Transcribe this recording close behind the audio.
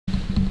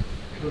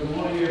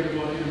morning,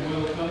 everybody, and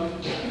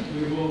welcome.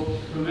 We will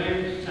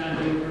remain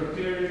standing for a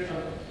period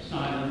of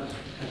silence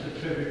as a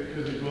tribute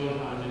to His Royal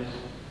Highness,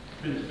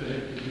 Prince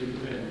Philip, the Duke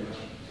of Edinburgh.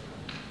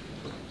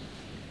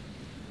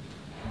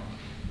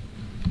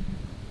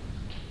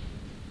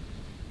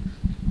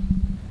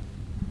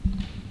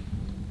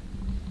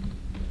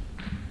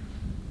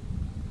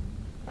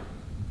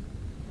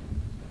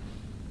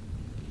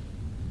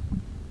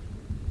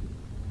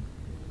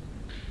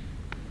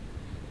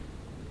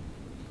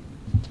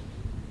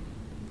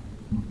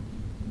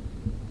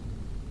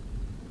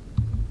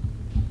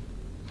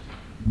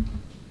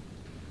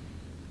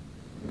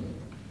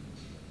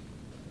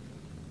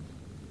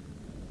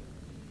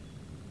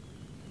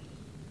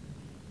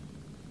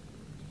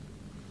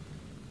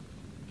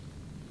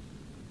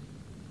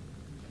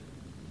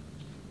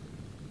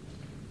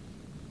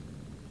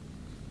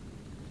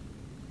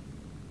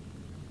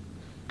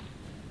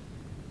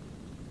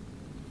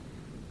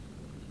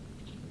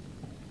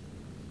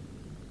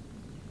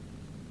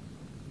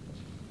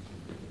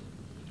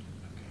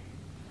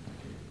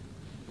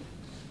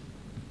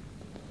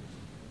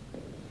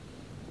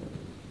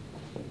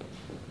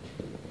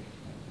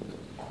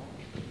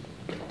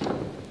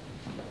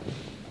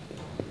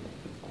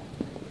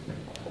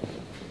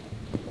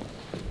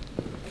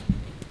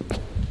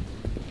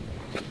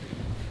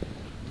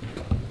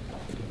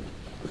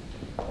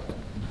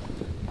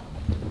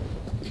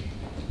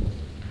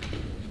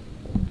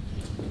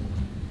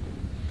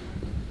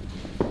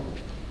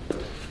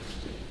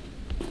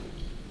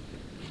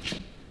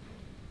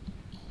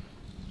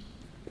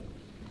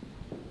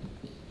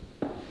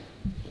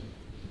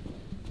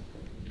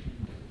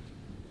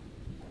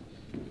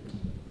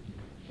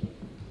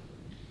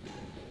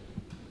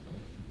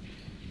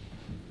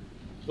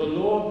 The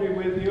Lord be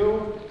with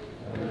you.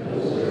 And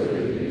also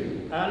with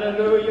you.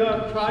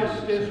 Hallelujah,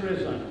 Christ is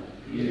risen.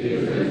 He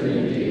is risen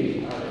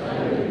indeed.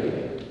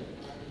 Hallelujah.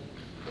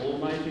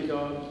 Almighty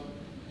God,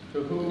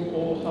 to whom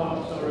all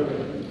hearts are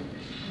open,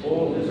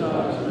 all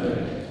desires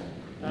known,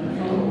 and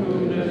from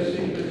whom no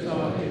secrets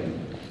are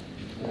hidden,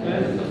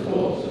 cleanse the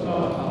thoughts of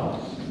our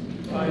hearts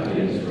by the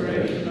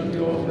inspiration of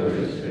your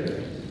Holy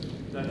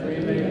Spirit, that we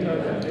may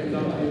perfectly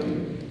love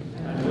you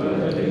and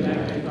worthily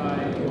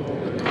magnify your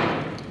holy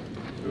name.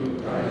 Through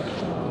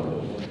Christ our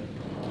Lord.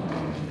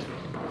 Amen.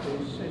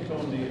 Please sit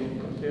or kneel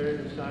for a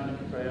period of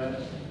silent prayer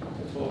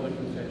before the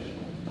confession.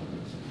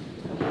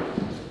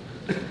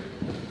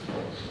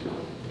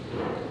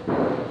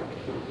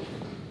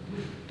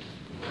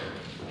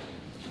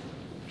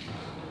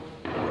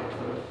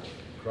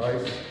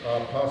 Christ,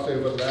 our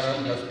Passover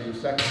lamb, has been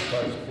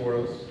sacrificed for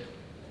us.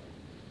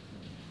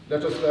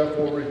 Let us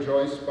therefore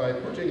rejoice by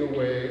putting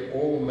away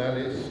all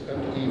malice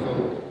and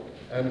evil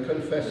and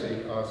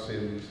confessing our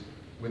sins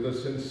with a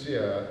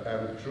sincere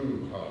and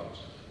true heart.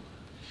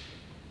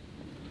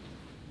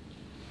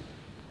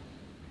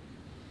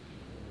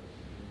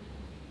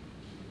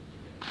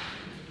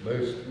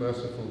 Most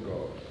merciful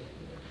God,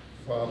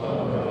 Father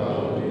of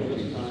our Lord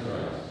Jesus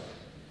Christ,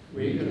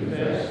 we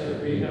confess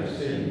that we have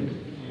sinned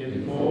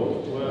in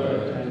thought,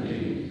 word, and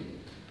deed.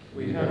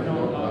 We have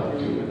not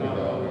loved you with our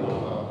whole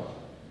heart.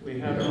 We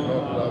have not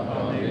loved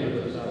our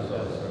neighbours as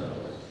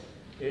ourselves.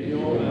 In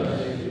your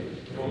mercy,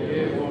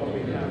 forgive what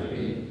we have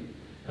been.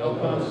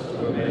 Help us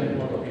to amend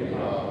what we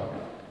are,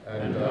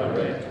 and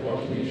direct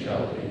what we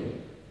shall be,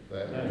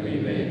 that we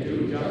may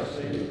do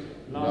justly,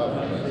 love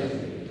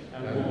mercy,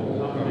 and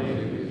walk humbly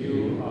with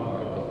you,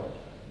 our God.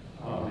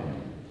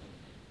 Amen.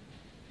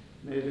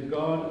 May the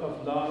God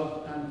of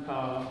love and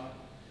power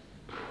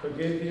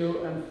forgive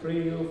you and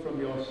free you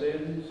from your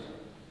sins,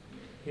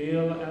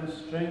 heal and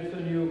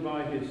strengthen you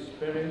by his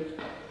Spirit,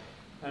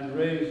 and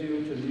raise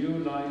you to new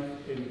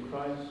life in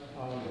Christ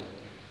our Lord.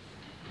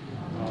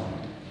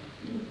 Amen.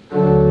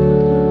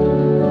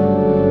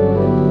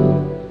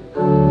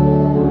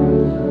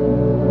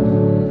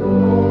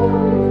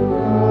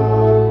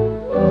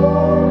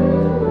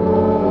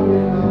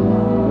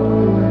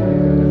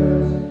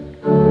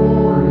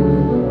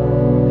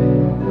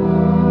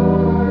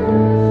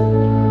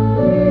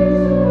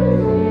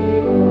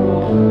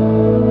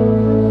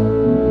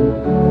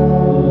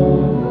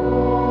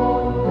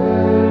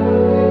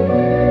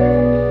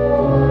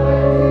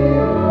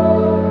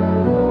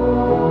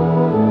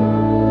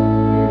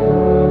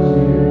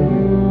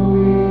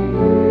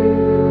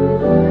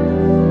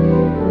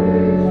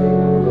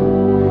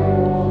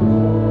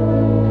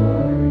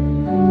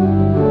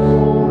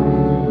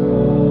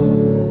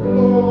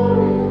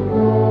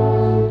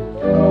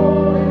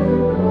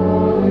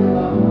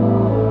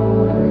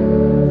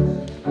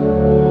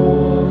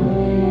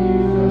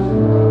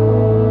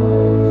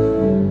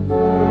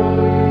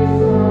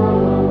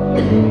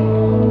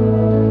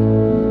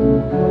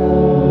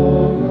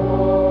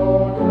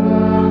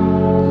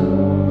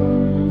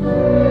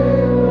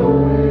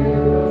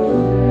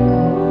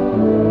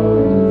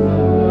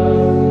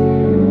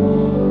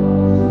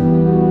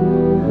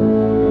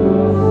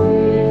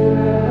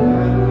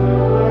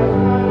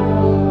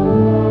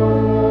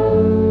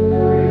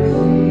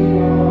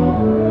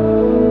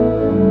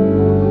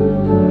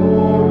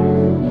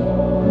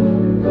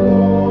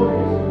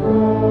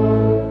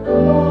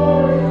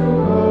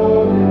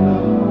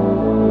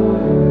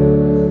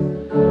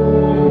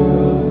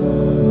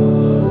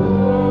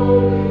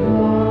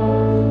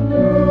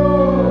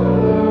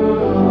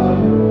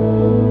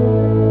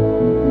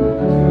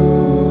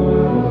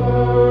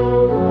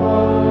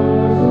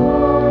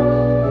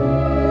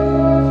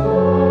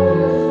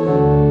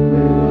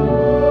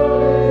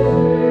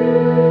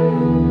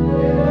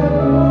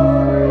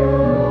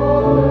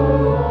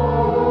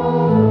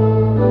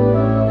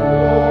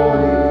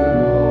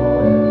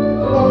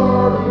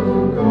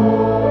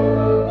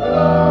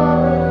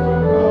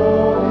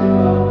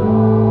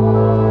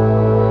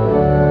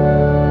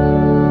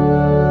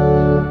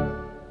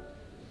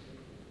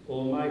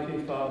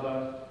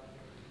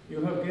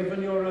 have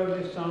given your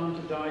only Son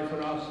to die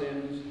for our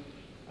sins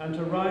and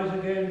to rise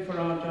again for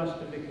our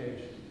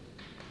justification,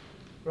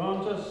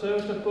 grant us so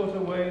to put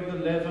away the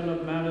leaven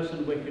of malice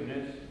and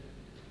wickedness,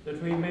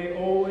 that we may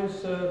always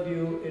serve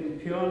you in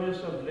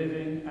pureness of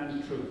living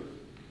and truth,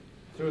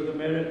 through the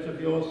merits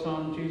of your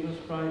Son, Jesus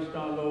Christ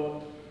our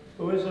Lord,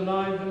 who is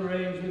alive and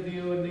reigns with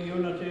you in the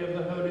unity of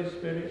the Holy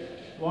Spirit,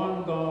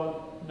 one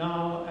God,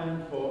 now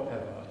and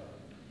forever.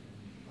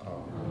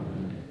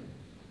 Amen.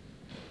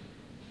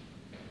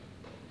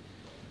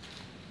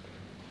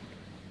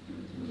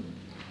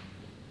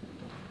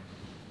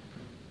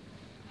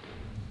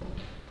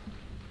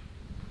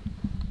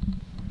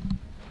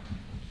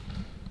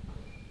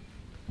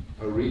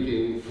 A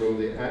reading from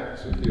the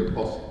Acts of the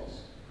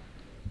Apostles.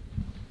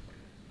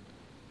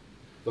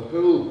 The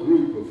whole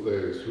group of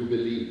those who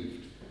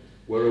believed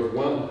were of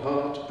one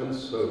heart and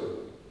soul,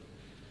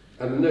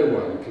 and no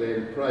one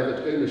claimed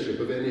private ownership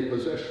of any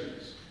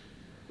possessions,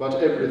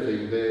 but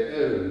everything they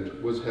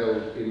owned was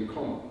held in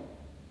common.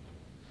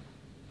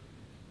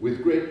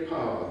 With great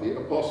power, the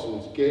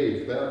apostles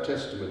gave their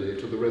testimony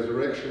to the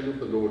resurrection of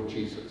the Lord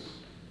Jesus,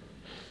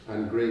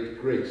 and great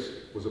grace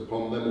was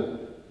upon them all.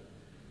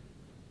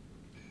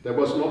 There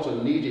was not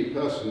a needy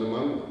person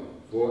among them,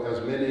 for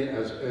as many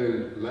as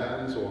owned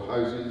lands or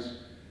houses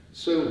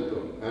sold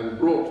them and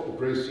brought the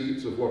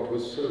proceeds of what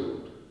was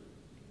sold.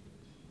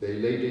 They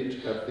laid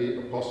it at the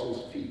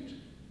apostles' feet,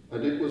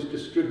 and it was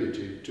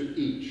distributed to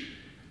each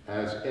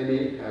as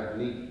any had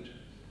need.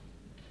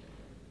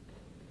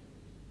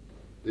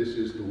 This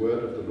is the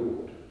word of the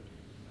Lord.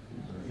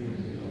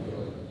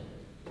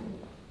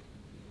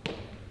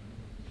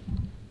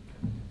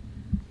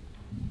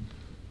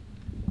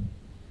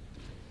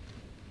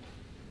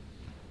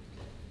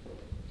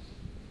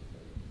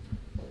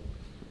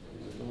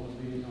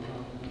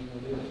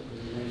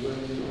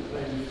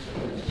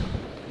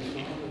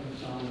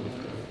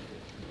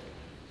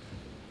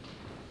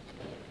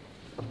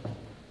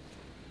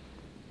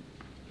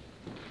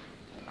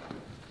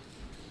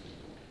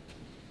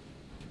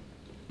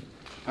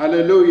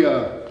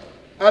 Alleluia,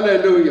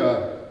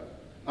 alleluia.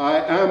 I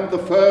am the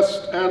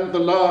first and the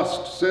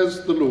last,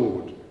 says the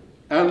Lord,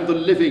 and the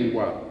living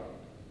one.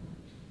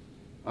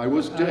 I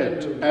was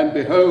dead, and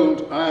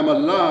behold, I am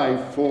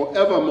alive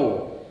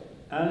forevermore.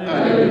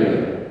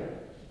 Alleluia.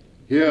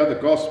 Hear the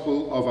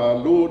gospel of our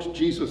Lord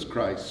Jesus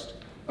Christ,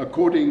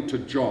 according to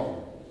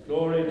John.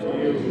 Glory to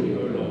you,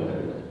 O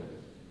Lord.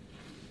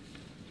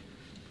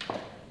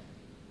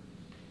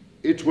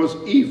 It was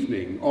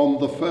evening on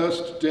the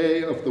first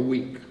day of the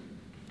week,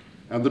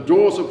 and the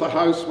doors of the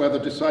house where the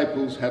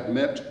disciples had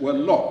met were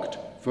locked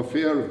for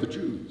fear of the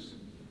Jews.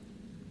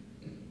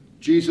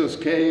 Jesus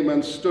came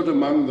and stood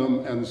among them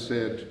and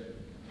said,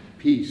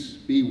 "Peace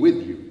be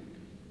with you."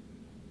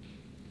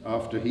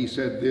 After he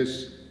said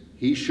this,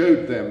 he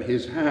showed them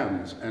his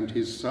hands and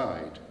his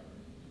side.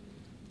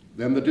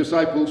 Then the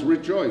disciples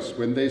rejoiced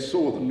when they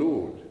saw the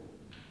Lord.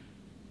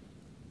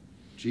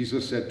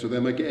 Jesus said to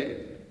them again,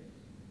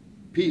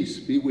 "Peace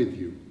be with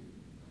you.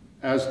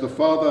 As the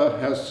Father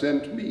has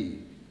sent me,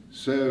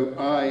 so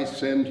I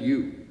send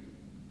you."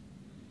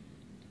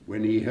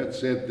 When he had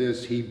said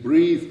this, he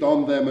breathed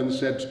on them and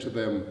said to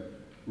them,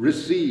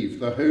 "Receive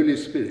the Holy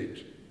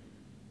Spirit.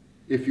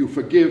 If you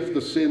forgive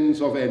the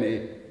sins of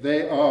any,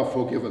 they are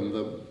forgiven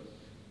them.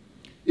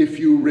 If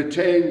you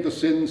retain the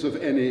sins of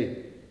any,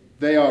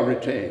 they are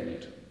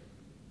retained."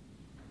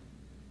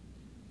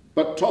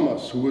 But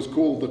Thomas, who was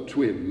called the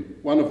twin,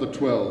 one of the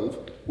 12,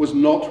 was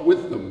not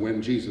with them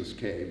when Jesus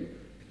came.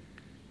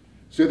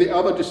 So the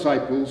other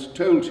disciples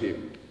told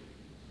him,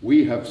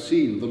 "We have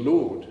seen the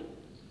Lord."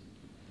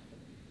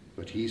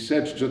 But he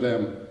said to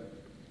them,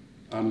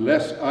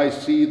 "Unless I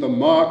see the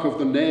mark of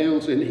the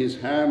nails in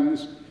his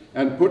hands,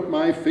 and put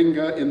my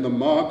finger in the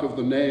mark of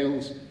the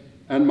nails,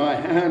 and my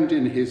hand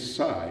in his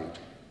side,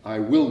 I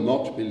will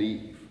not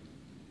believe."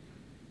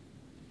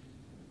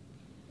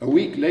 A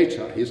week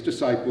later, his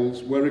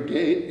disciples were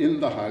again in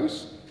the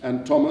house,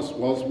 and Thomas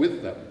was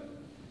with them.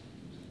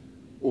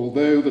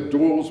 Although the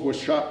doors were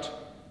shut,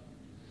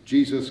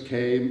 Jesus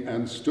came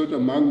and stood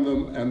among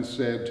them and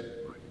said,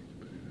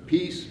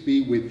 "Peace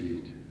be with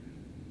you."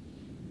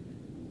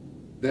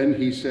 Then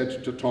he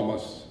said to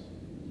Thomas,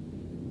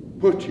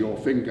 "Put your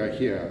finger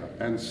here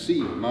and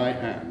see my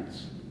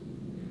hands.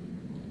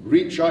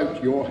 Reach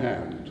out your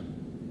hand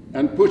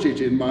and put it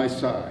in my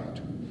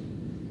side.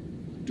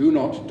 Do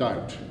not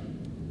doubt,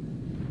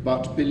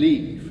 but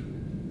believe."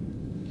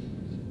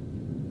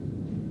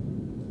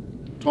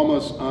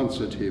 Thomas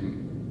answered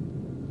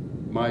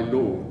him, "My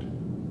Lord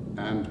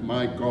and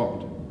my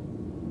God."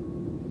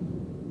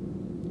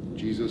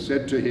 Jesus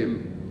said to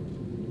him,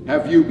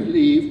 "Have you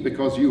believed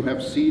because you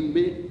have seen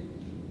me?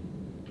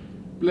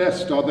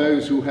 Blessed are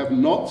those who have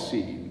not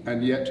seen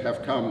and yet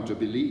have come to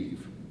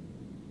believe."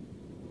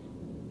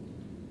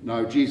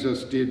 Now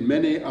Jesus did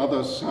many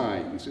other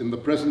signs in the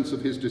presence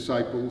of his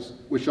disciples,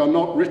 which are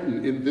not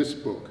written in this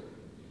book.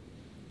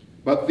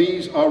 But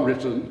these are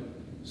written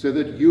so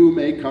that you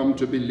may come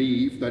to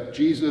believe that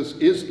Jesus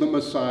is the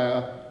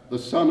Messiah, the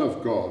Son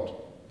of God,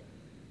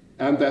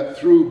 and that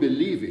through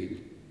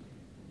believing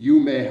you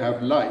may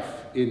have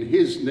life in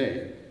his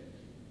name.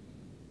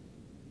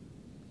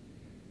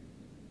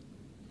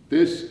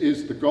 This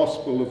is the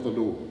gospel of the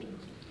Lord.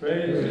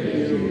 Praise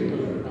to you,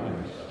 Lord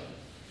Christ.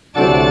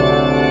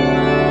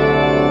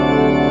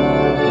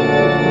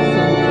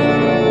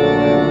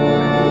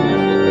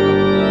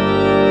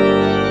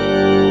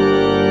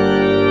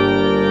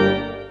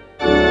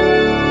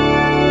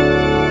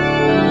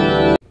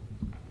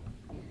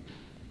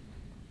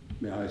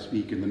 May I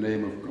speak in the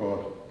name of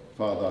God,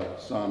 Father,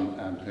 Son,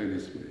 and Holy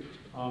Spirit.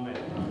 Amen.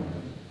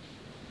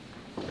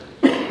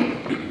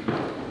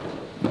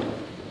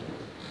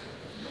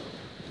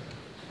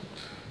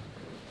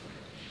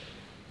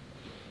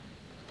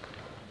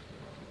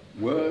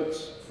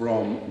 Words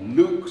from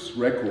Luke's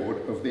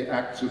record of the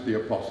Acts of the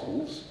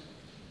Apostles,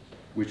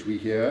 which we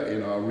hear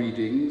in our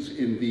readings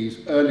in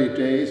these early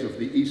days of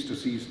the Easter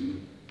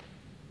season,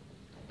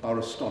 are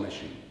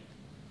astonishing.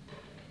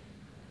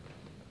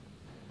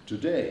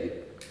 Today,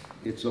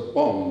 it's a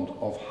bond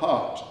of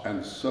heart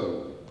and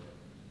soul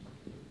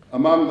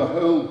among the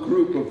whole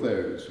group of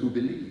those who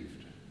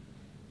believed.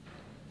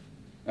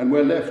 And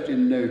we're left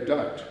in no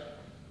doubt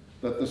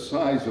that the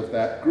size of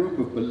that group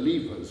of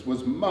believers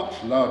was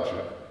much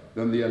larger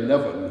than the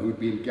 11 who'd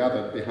been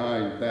gathered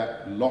behind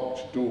that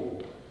locked door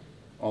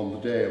on the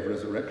day of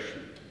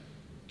resurrection.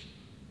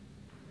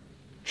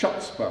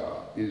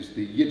 Chutzpah is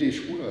the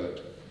Yiddish word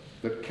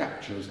that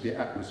captures the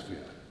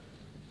atmosphere,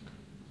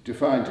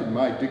 defined in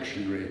my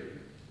dictionary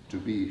to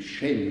be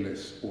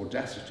shameless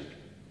audacity.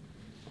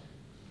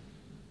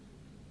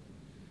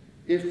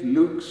 If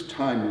Luke's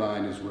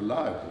timeline is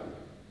reliable,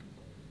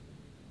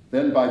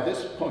 then by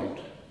this point,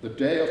 the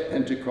day of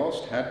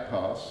Pentecost had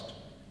passed.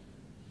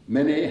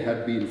 Many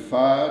had been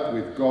fired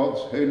with God's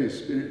Holy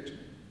Spirit,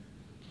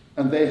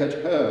 and they had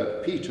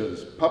heard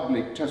Peter's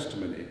public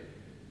testimony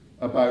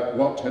about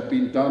what had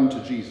been done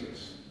to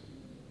Jesus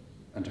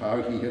and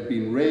how he had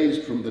been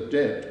raised from the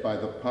dead by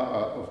the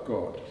power of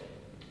God.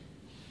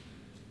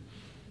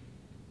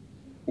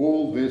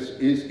 All this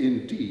is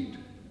indeed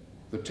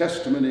the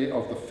testimony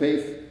of the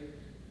faith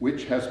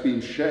which has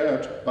been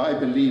shared by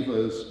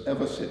believers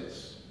ever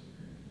since.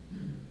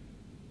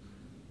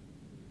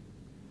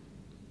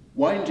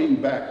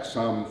 Winding back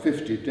some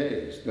 50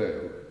 days,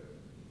 though,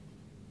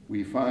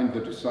 we find the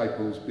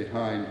disciples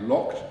behind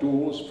locked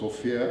doors for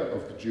fear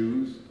of the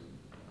Jews.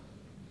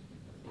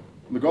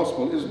 The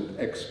gospel isn't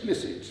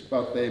explicit,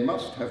 but they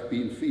must have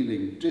been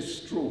feeling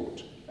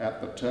distraught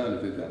at the turn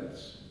of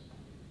events.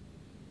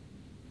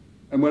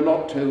 And we're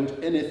not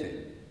told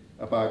anything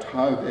about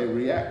how they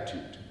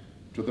reacted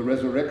to the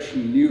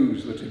resurrection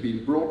news that had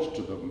been brought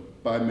to them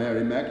by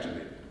Mary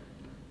Magdalene.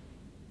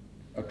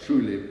 A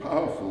truly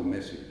powerful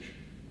message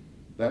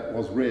that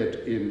was read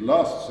in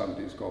last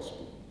Sunday's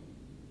Gospel.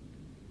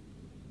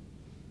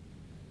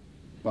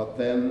 But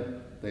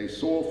then they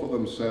saw for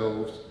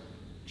themselves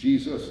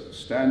Jesus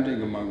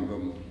standing among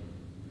them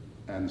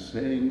and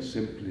saying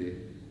simply,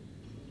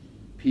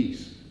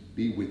 "Peace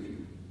be with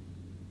you."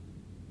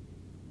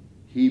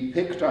 He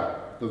picked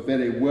up the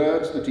very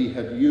words that he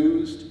had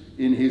used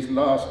in his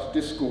last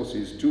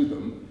discourses to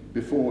them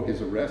before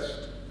his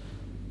arrest.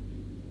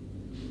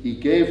 He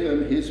gave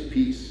them his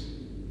peace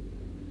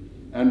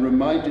and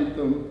reminded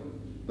them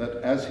that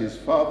as his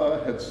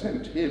Father had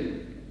sent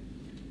him,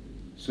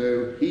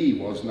 so he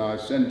was now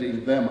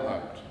sending them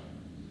out,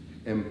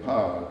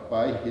 empowered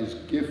by his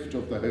gift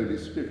of the Holy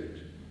Spirit.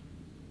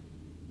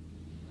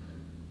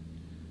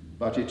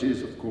 But it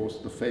is, of course,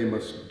 the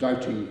famous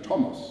doubting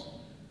Thomas,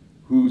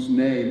 whose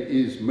name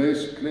is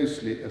most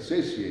closely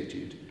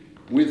associated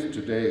with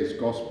today's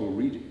Gospel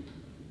reading.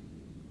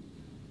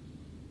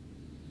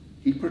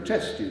 He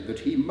protested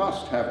that he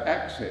must have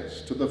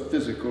access to the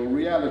physical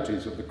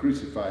realities of the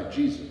crucified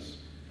Jesus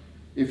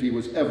if he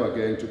was ever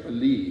going to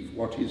believe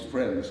what his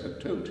friends had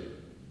told him.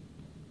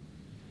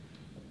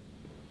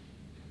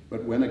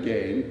 But when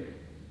again,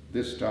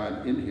 this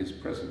time in his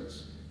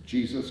presence,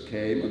 Jesus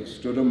came and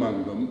stood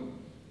among them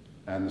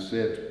and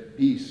said,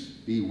 "Peace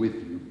be with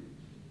you,"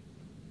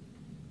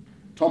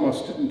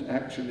 Thomas didn't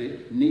actually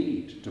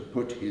need to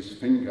put his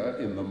finger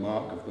in the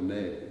mark of the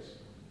nails.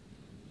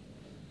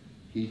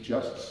 He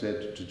just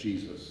said to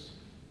Jesus,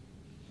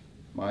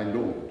 "My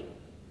Lord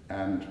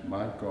and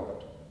my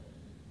God."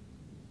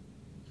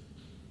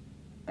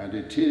 And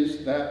it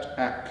is that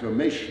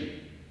acclamation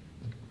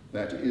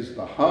that is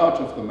the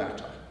heart of the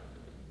matter.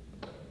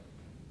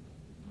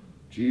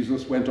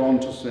 Jesus went on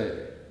to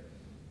say,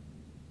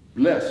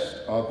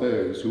 "Blessed are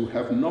those who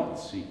have not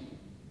seen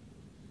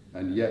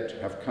and yet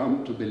have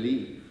come to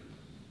believe."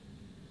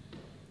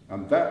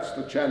 And that's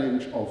the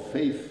challenge of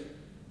faith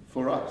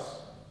for us.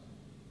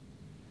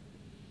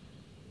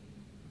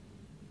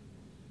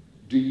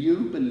 Do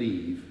you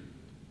believe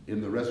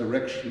in the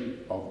resurrection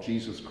of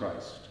Jesus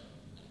Christ?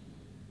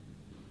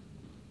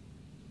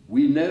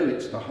 We know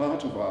it's the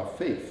heart of our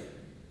faith,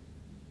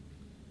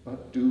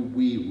 but do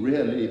we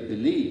really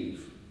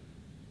believe?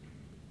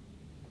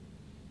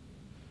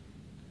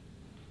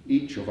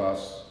 Each of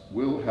us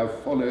will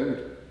have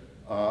followed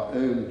our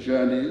own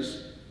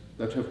journeys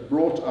that have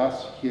brought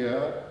us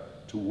here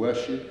to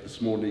worship this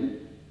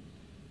morning.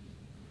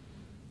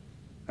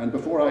 And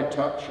before I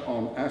touch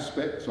on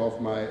aspects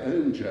of my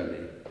own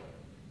journey,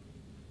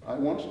 I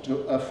want to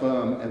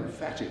affirm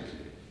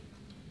emphatically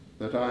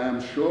that I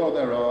am sure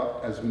there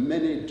are as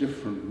many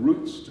different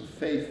routes to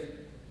faith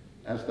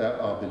as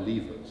there are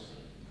believers.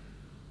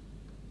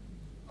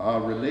 Our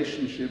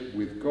relationship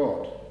with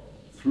God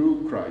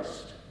through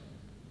Christ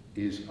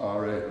is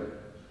our own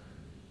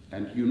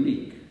and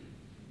unique.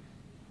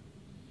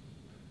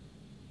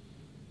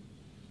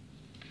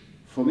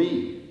 For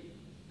me,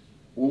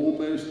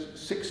 almost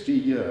 60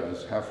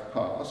 years have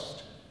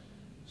passed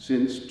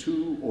since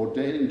two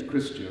ordained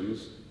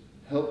Christians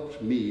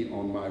helped me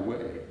on my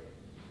way.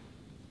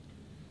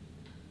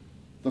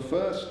 The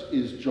first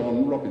is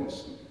John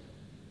Robinson,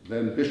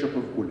 then Bishop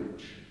of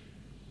Woolwich,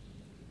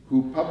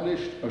 who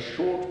published a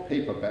short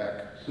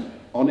paperback,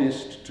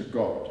 Honest to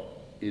God,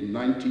 in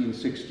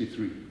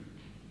 1963.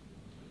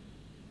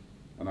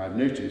 And I've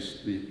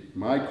noticed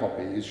my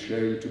copy is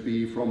shown to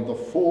be from the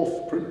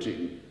fourth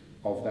printing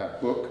of that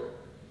book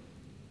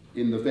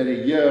in the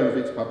very year of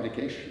its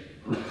publication.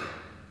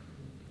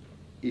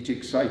 It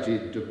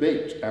excited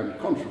debate and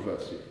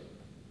controversy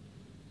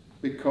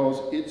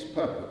because its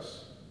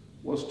purpose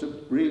was to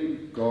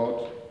bring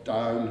God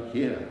down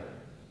here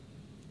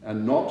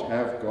and not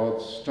have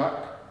God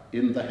stuck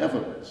in the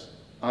heavens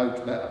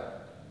out there.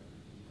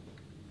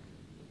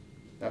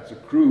 That's a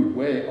crude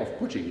way of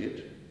putting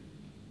it,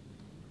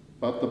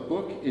 but the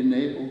book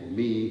enabled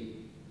me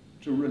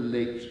to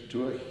relate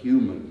to a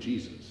human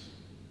Jesus,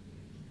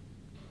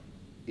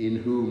 in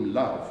whom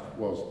love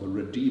was the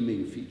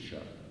redeeming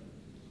feature.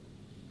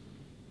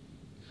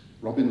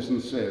 Robinson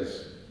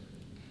says,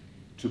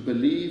 to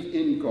believe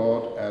in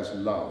God as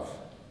love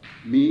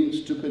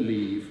means to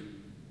believe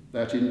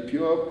that in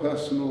pure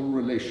personal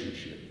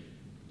relationship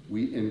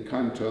we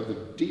encounter the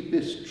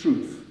deepest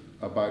truth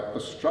about the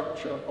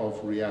structure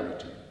of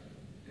reality.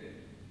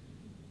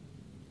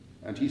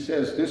 And he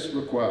says this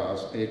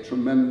requires a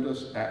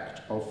tremendous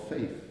act of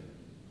faith.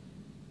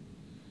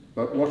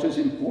 But what is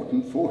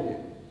important for him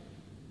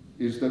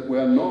is that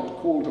we're not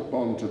called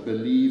upon to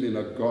believe in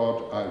a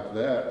God out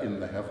there in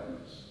the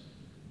heavens.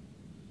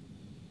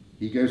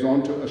 He goes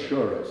on to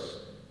assure us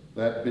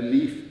that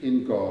belief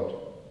in God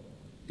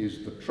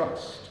is the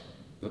trust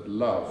that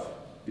love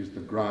is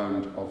the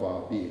ground of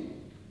our being.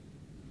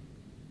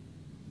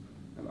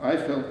 And I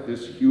felt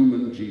this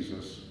human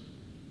Jesus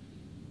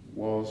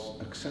was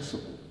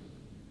accessible,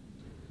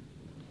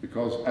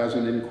 because as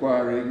an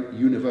inquiring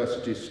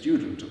university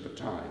student at the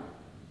time,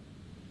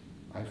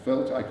 I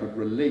felt I could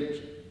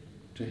relate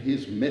to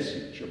his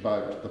message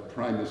about the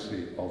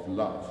primacy of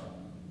love.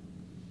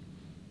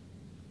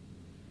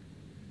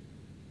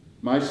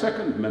 My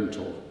second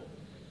mentor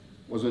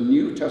was a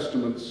New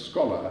Testament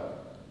scholar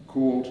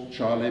called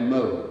Charlie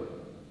Moe.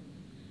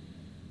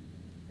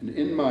 And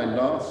in my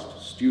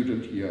last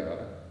student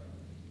year,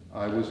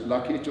 I was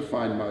lucky to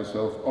find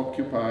myself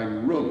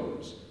occupying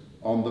rooms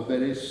on the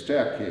very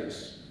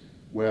staircase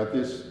where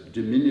this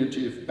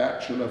diminutive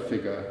bachelor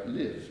figure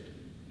lived.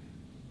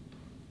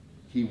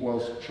 He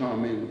was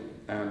charming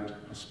and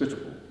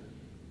hospitable,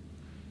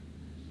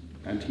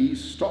 and he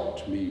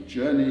stopped me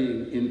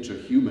journeying into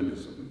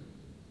humanism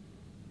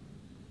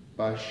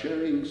by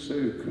showing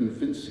so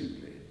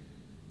convincingly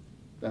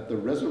that the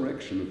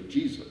resurrection of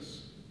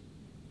Jesus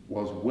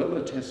was well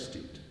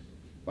attested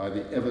by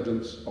the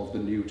evidence of the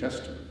New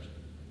Testament.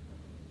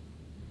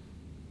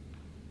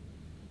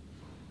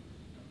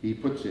 He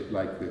puts it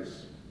like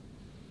this: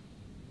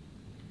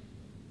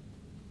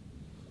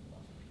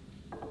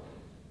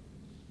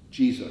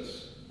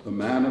 Jesus, the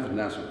man of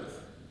Nazareth,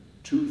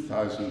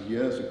 2,000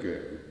 years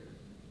ago,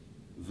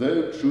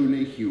 though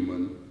truly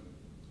human,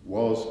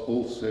 was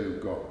also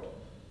God,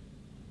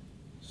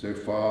 so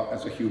far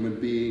as a human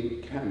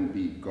being can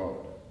be God.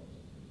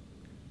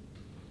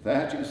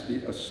 That is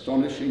the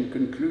astonishing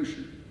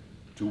conclusion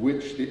to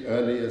which the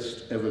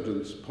earliest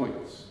evidence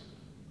points.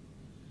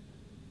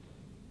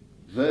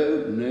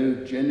 Though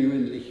no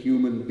genuinely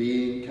human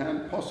being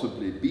can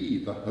possibly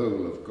be the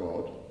whole of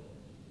God,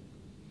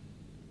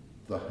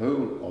 the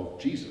whole of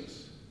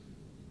Jesus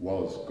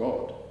was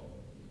God.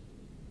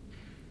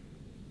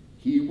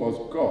 He was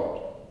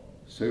God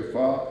so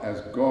far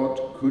as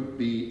God could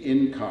be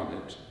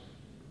incarnate,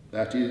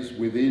 that is,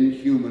 within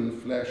human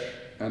flesh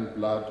and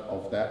blood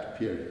of that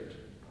period.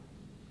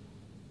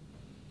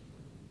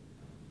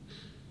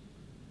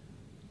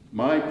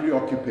 My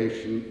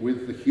preoccupation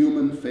with the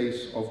human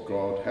face of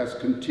God has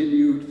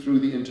continued through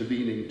the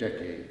intervening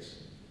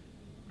decades,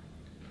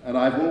 and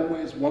I've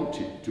always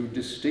wanted to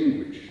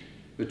distinguish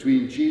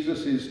between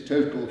Jesus'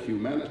 total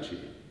humanity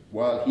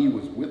while he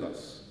was with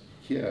us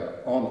here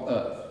on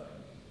earth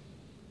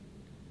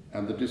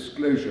and the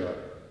disclosure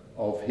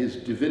of his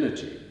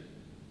divinity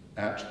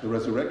at the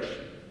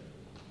resurrection.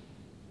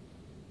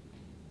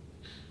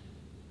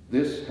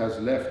 This has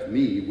left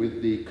me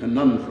with the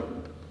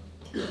conundrum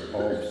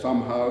of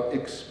somehow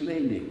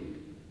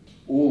explaining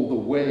all the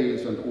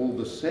ways and all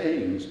the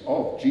sayings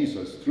of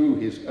Jesus through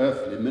his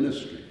earthly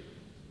ministry.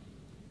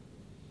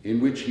 in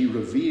which he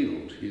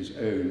revealed his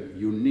own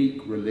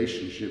unique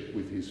relationship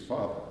with his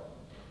Father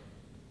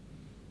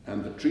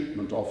and the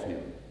treatment of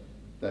him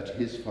that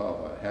his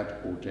Father had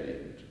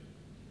ordained,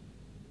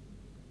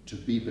 to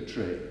be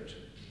betrayed,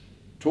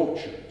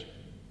 tortured,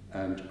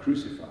 and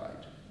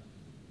crucified.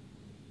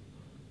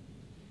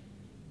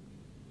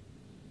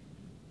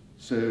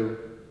 So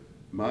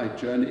my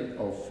journey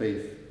of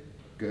faith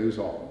goes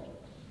on,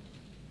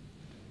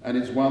 and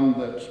is one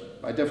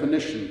that by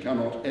definition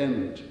cannot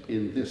end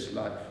in this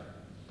life.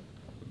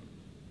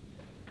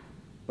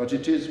 But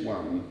it is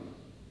one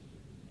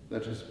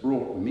that has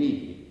brought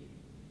me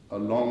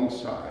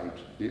alongside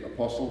the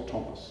Apostle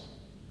Thomas.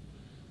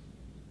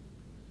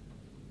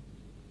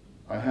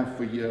 I have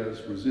for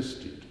years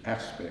resisted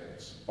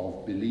aspects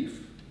of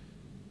belief,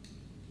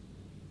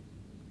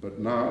 but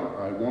now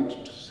I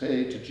want to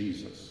say to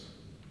Jesus,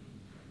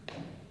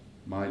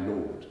 my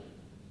Lord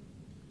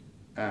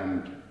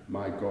and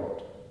my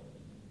God.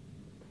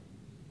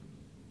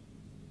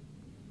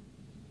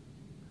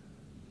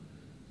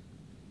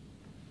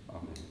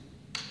 Amen.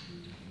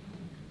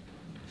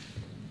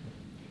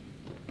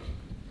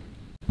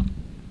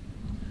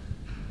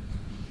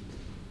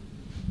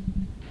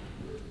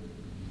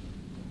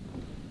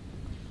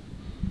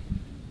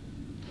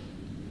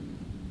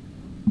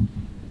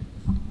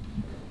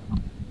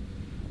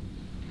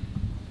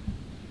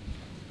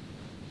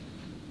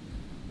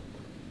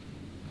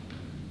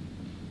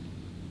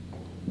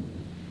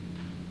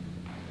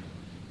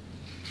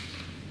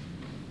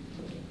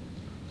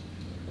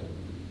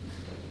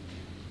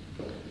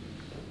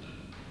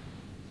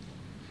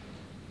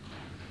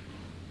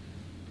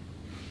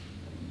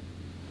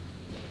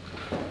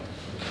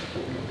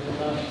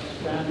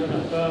 Stand and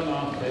affirm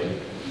our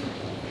faith.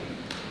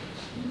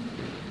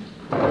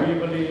 We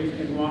believe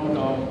in one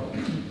God,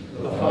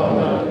 the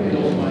Father, the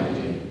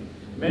Almighty,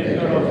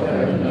 maker of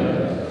heaven and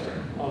earth,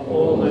 of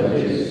all that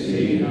is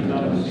seen and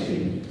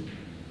unseen.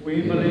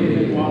 We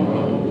believe in one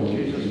Lord,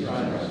 Jesus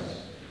Christ,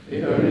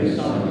 the only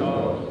Son of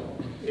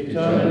God,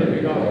 eternally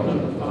begotten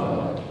of the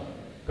Father,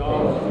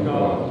 God from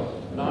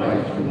God,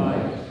 light from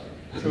light,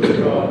 true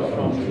God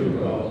from true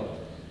God,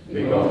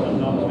 begotten,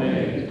 not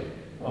made,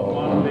 of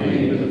one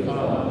being with the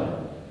Father.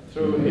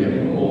 Through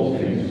him all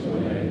things were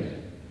made.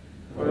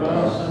 For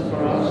us and for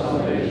our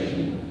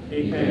salvation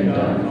he came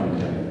down from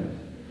heaven,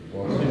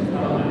 was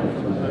incarnate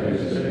from the Holy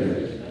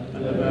Spirit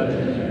and the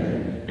Virgin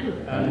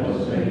Mary, and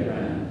was made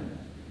man.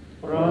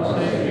 For our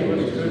sake he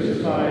was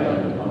crucified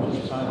under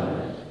Pontius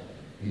Pilate.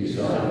 He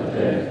suffered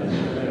death and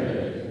was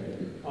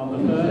buried. On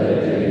the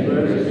third day he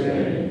rose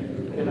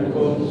again in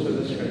accordance with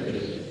the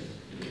Scriptures.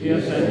 He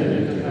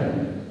ascended into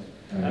heaven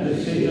and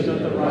is seated at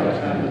the right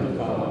hand of the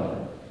Father.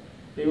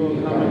 He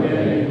will come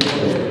again in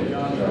glory to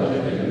judge the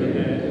living and the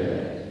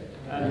dead,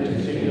 and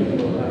his kingdom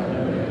will have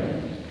no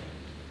end.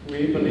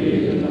 We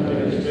believe in the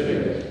Holy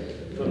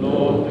Spirit, the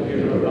Lord, the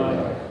giver of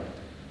life,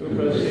 who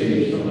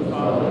proceeds from the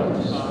Father and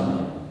the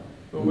Son,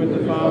 who with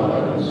the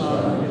Father and the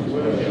Son is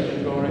worshipped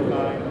and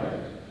glorified,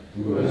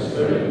 who has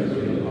spoken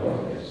through the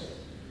prophets.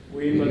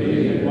 We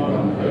believe in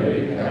one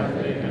holy,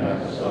 Catholic, and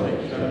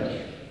Apostolic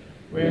Church.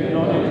 We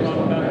acknowledge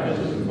one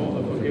baptism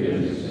for the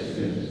forgiveness of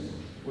sins.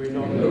 We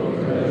look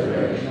for the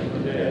resurrection of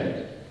the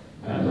dead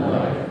and the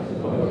life of the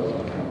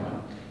world to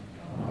come.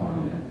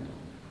 Amen.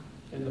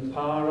 In the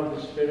power of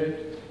the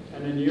Spirit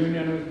and in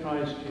union with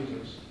Christ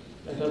Jesus,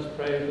 let us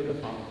pray to the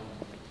Father.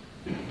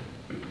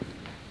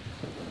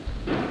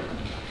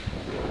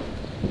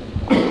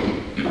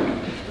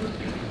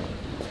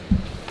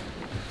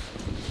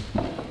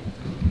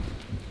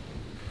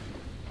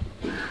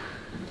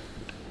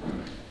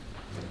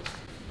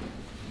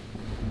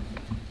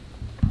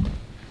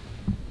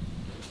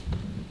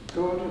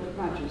 God of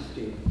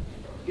majesty,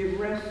 give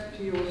rest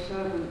to your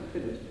servant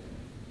Philip,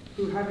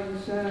 who having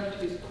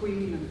served his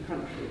queen and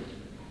country,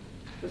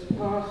 has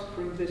passed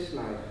from this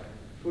life,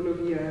 full of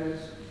years,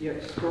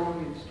 yet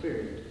strong in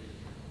spirit.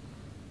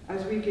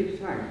 As we give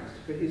thanks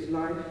for his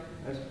life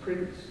as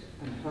prince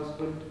and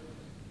husband,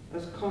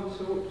 as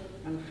consort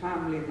and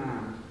family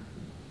man,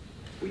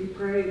 we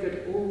pray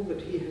that all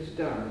that he has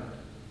done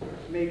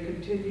may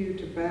continue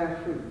to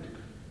bear fruit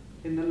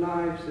in the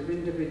lives of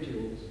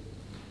individuals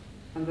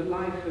and the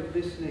life of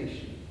this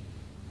nation,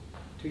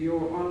 to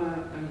your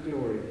honour and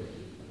glory,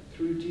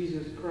 through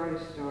Jesus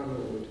Christ our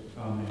Lord.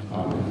 Amen.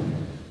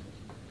 Amen.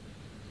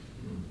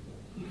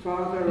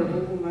 Father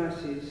of all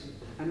mercies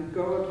and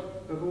God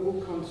of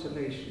all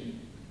consolation,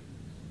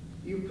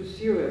 you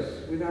pursue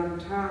us with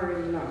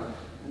untowering love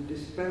and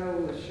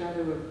dispel the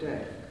shadow of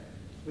death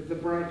with the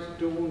bright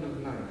dawn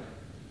of life.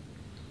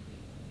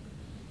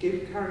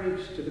 Give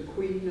courage to the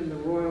Queen and the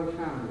royal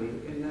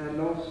family in their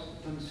loss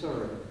and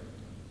sorrow.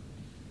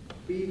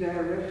 Be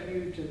their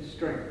refuge and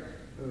strength,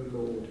 O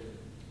Lord.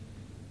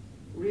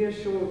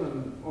 Reassure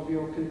them of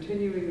your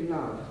continuing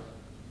love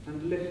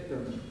and lift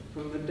them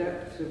from the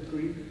depths of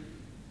grief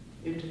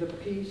into the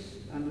peace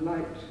and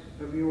light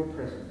of your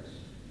presence.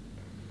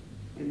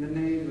 In the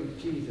name of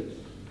Jesus,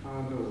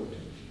 our Lord.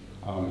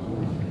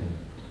 Amen.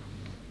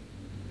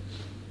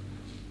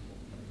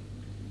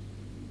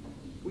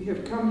 We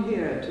have come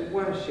here to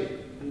worship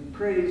and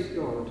praise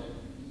God,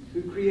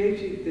 who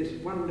created this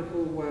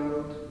wonderful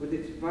world with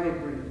its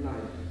vibrant life.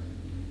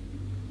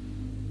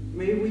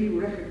 May we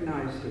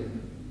recognize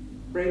him,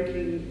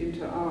 breaking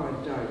into our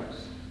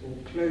doubts or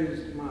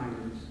closed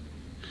minds,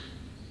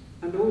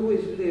 and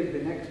always live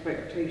in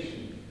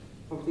expectation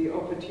of the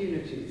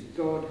opportunities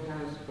God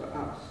has for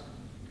us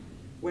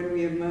when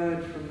we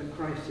emerge from the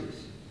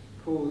crisis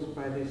caused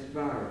by this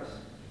virus.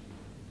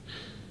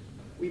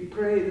 We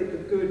pray that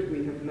the good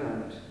we have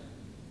learnt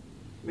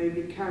may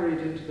be carried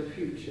into the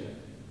future,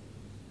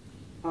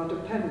 our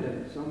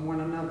dependence on one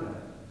another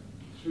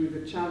through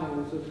the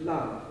channels of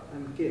love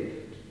and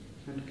gift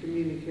and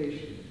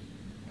communication,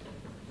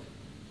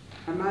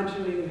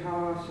 imagining how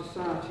our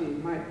society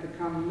might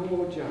become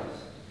more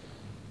just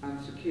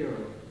and secure.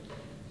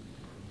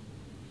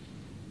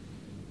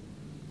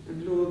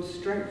 And Lord,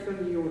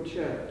 strengthen your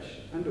church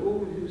and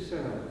all who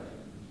serve,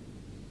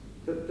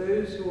 that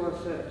those who are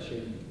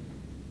searching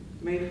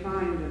may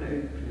find an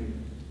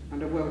opening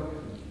and a welcome.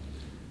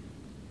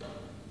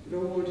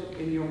 Lord,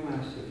 in your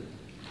mercy.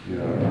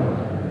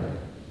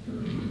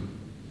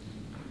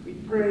 We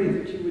pray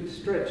that you would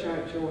stretch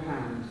out your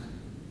hands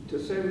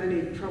to so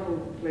many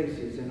troubled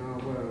places in our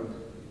world,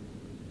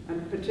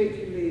 and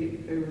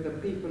particularly over the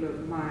people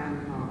of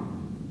Myanmar,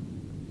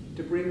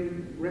 to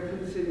bring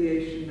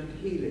reconciliation and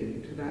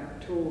healing to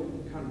that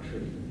torn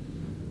country.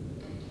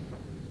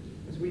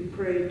 As we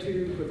pray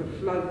too for the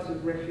floods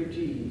of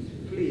refugees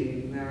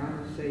fleeing their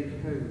unsafe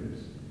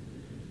homes,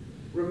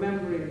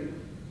 remembering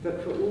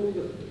that for all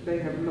that they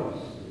have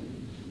lost,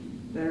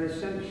 their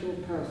essential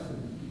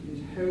person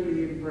is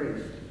wholly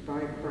embraced by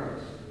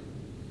Christ.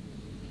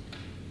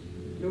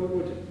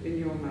 Lord, in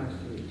your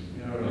mercy.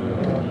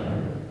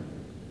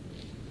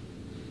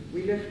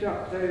 We lift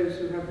up those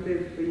who have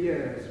lived for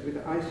years with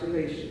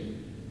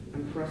isolation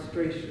and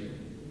frustration,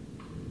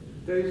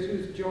 those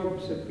whose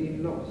jobs have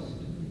been lost,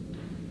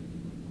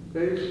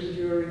 those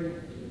enduring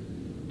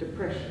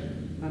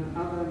depression and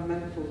other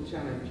mental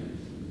challenges,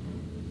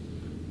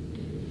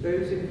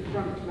 those in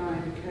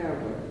frontline care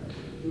work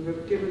who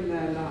have given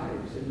their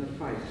lives in the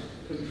fight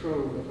to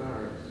control the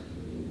virus,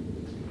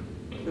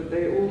 that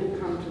they all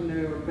come to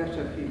know a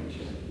better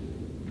future.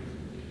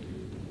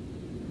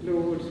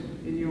 Lord,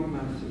 in your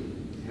mercy.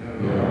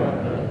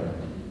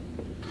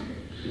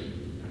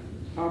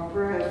 Our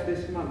prayers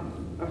this month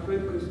are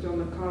focused on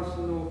the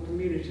Castleknoll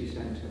Community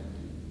Centre,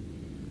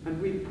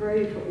 and we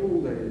pray for all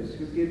those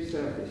who give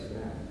service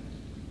there,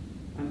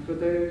 and for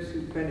those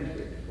who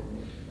benefit from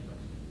it.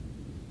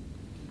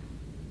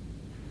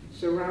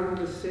 Surround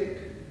the sick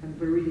and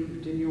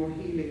bereaved in your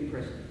healing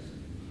presence.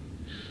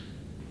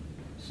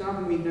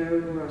 Some we know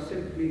who are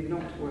simply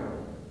not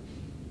well,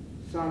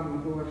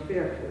 some who are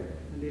fearful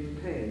and in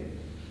pain,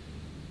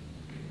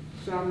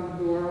 some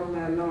who are on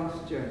their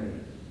last journey.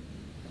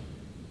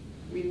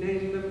 We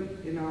name them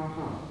in our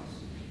hearts,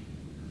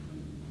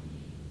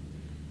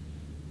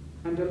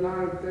 and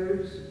aloud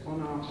those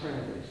on our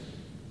prayer list: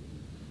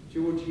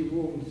 Georgie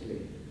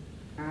Walmsley,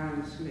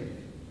 Anne Smith.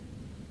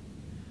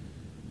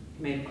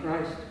 May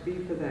Christ be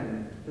for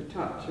them the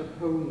touch of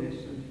wholeness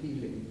and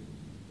healing.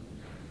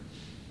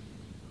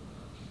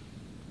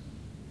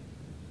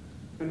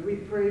 And we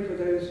pray for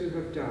those who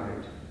have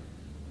died: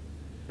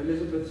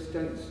 Elizabeth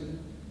Stenson,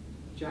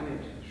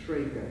 Janet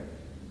Schrager,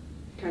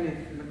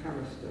 Kenneth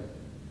McAllister,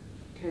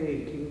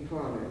 Kay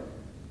King-Farlow,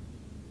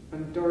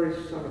 and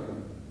Doris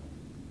Sullivan,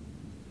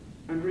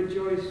 and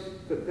rejoice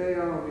that they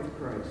are with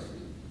Christ.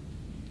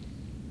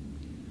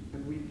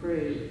 And we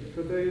pray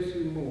for those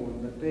who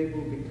mourn that they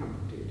will be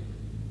comforted.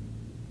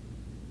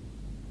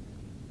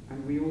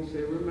 And we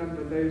also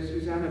remember those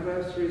whose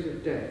anniversaries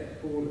of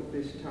death fall at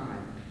this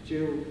time: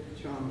 Jill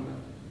Chandler,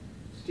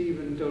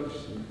 Stephen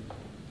Dodgson,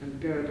 and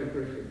Gerda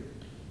Griffin.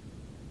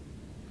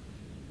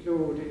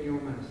 Lord, in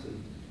your mercy.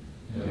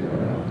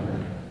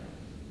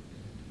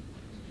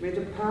 May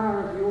the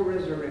power of your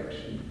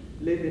resurrection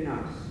live in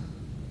us,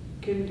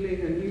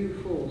 kindling a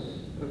new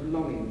force of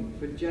longing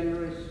for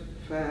generous,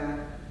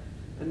 fair,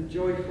 and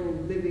joyful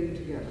living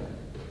together.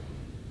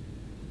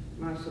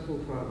 Merciful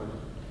Father,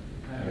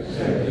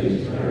 accept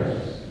these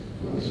prayers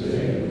for the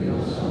sake of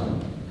your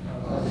Son,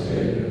 our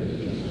Saviour,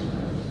 Jesus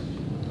Christ.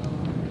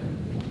 Amen.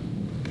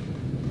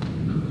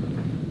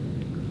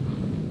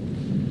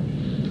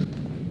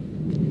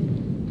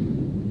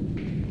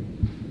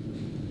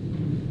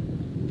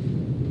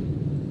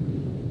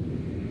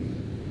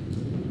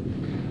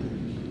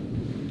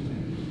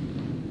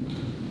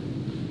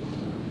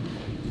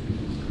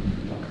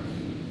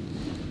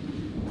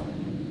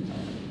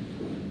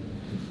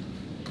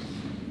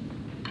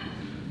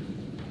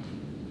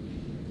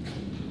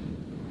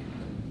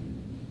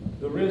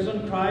 The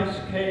risen Christ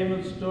came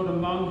and stood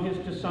among his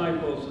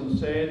disciples and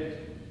said,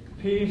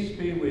 "Peace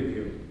be with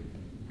you."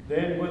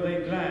 Then were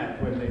they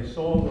glad when they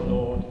saw the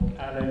Lord.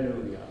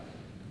 Alleluia.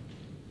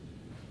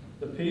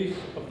 The peace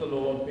of the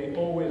Lord be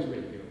always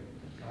with you.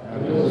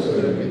 And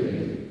also with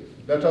you.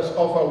 Let us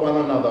offer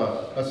one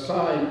another a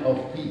sign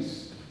of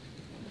peace.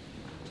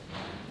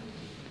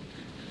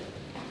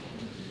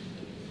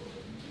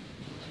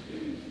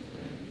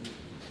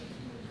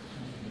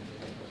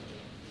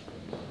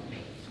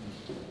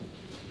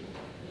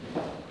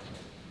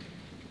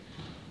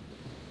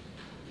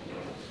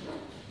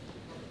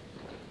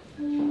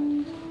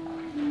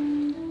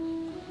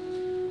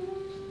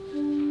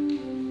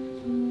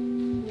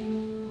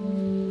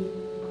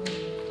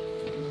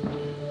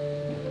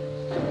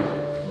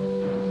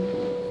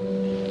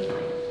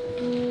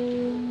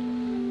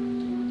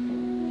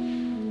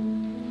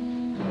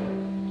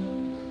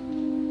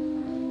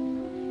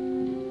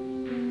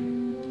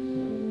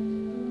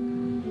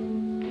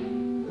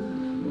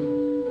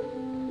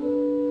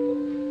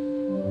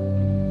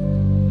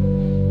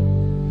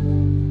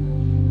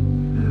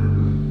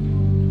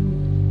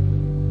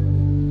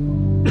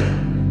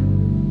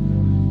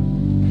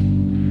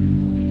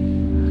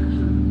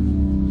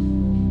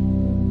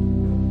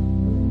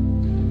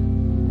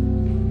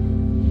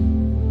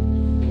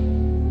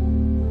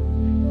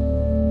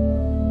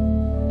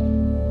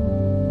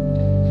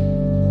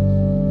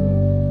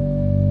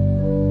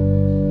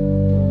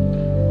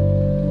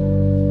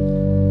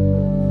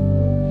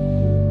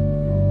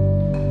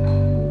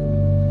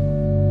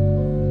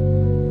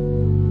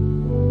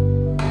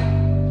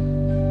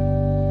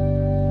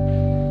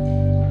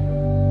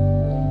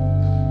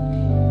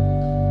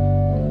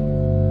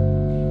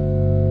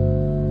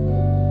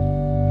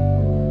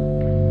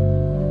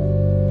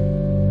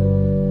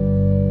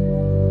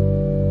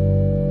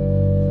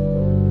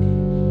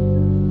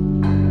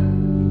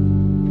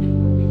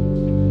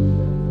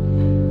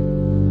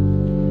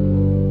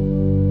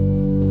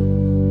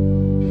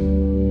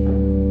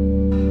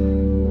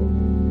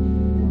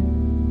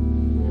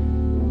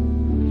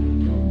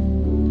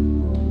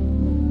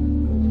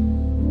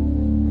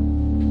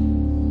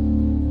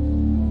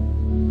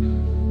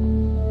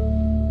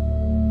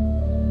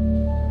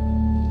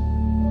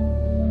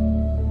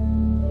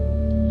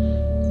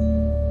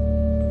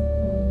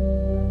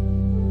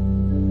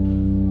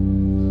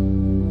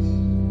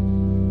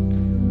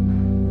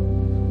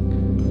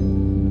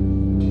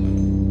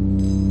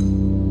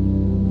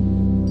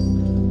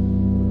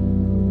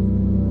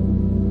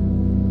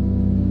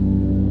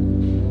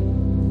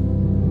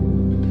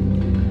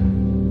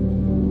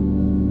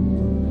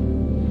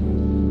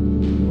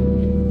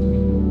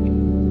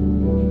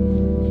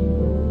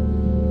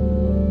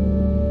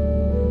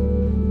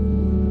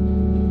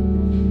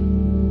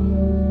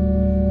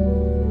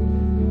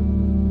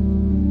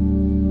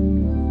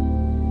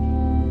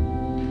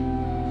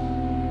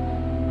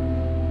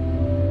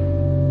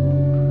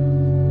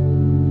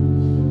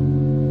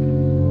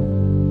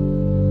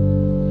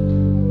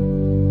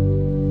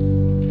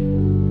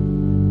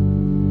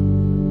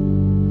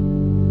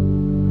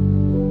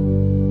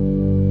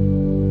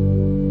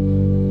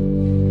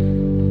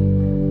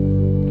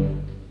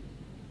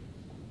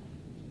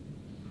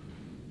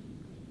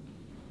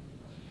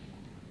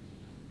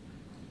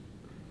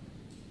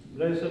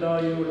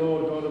 Blessed are you,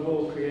 Lord God of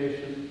all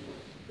creation.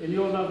 In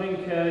your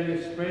loving care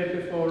you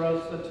spread before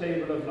us the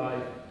table of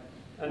life,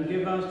 and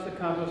give us the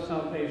cup of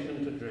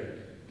salvation to drink.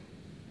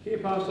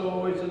 Keep us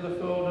always in the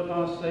fold of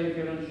our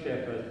Saviour and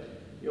Shepherd,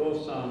 your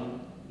Son,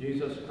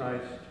 Jesus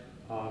Christ,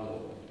 our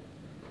Lord.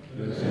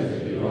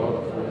 Blessed be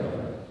God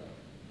forever.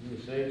 You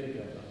say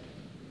together,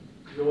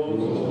 yours,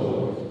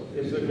 Lord,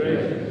 is the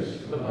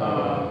greatness, the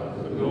power,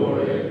 the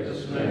glory, the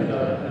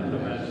splendour, and the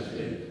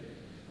majesty.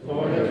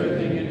 For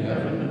everything in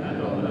heaven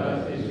and on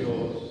earth is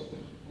yours.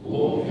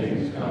 All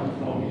things come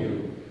from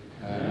you,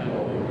 and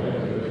all glory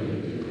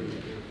to you.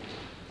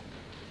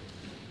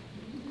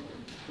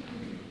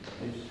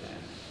 Please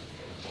stand.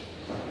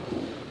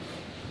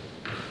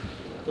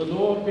 The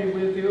Lord be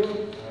with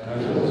you.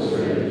 And also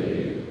with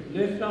you.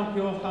 Lift up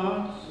your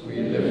hearts. We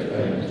lift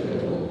them to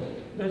the Lord.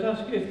 Let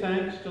us give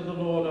thanks to the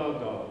Lord our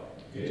God.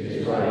 It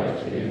is right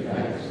to give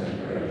thanks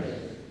and praise.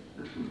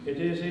 It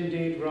is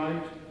indeed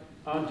right,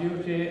 our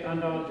duty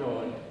and our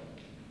joy,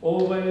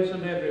 always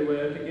and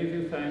everywhere to give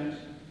you thanks,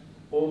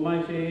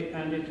 Almighty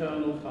and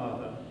eternal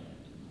Father.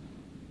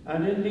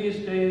 And in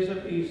these days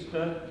of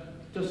Easter,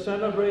 to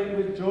celebrate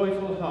with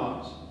joyful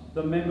hearts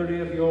the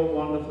memory of your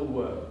wonderful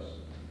works.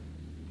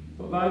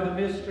 For by the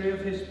mystery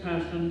of his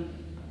passion,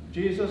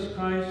 Jesus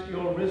Christ,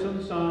 your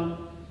risen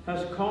Son,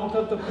 has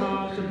conquered the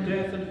powers of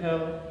death and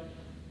hell,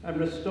 and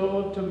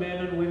restored to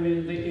men and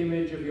women the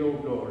image of your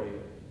glory.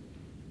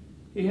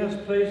 He has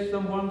placed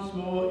them once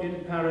more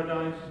in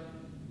paradise,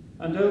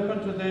 and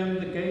opened to them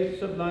the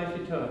gates of life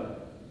eternal.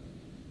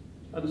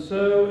 And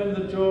so, in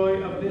the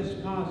joy of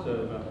this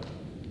Passover,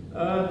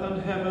 earth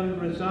and heaven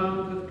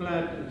resound with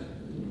gladness,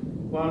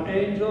 while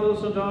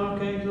angels and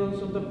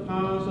archangels and the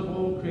powers of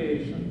all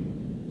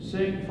creation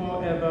sing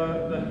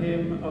forever the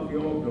hymn of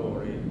your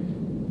glory.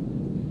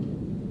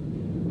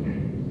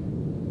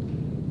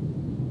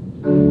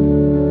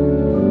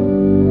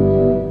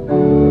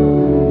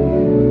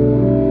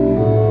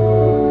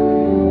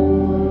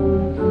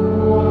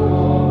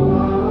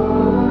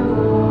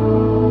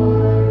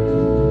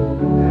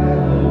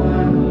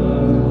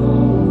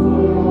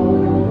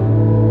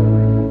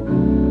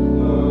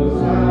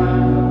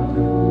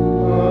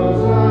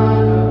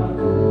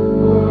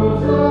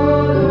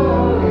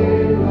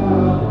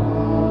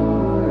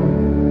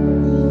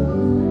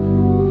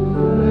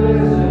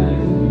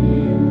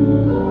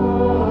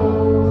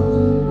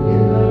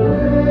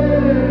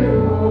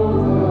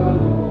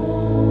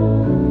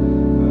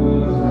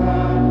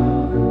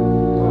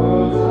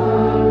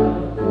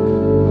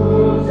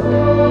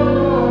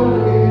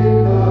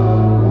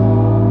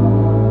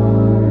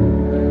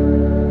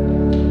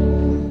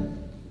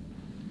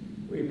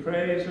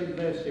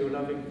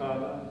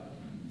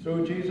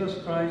 Through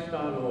Jesus Christ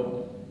our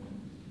Lord.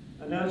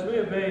 And as we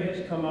obey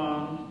his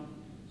command,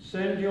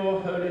 send your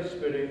Holy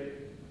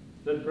Spirit,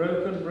 that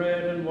broken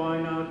bread and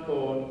wine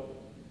outpoured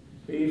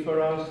be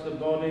for us the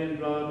body and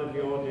blood of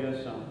your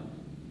dear Son.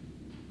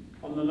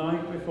 On the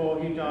night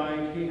before he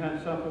died, he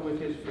had supper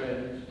with his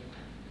friends,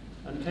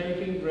 and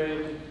taking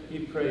bread, he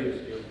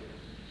praised you.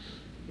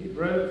 He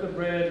broke the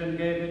bread and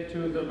gave it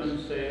to them and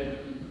said,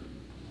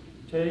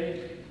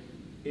 "Take,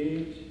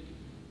 eat,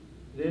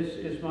 this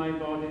is my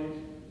body,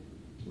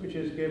 which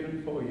is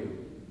given for you.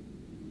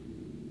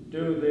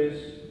 Do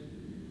this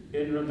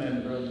in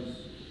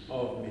remembrance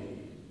of me."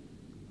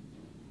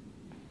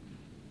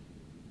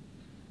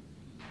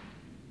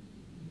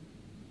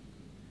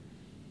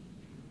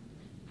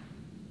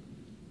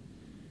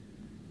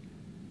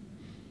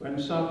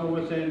 When supper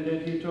was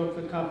ended, he took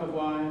the cup of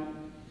wine.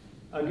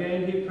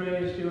 Again he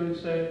praised you and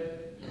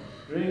said,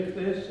 "Drink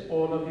this,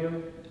 all of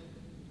you.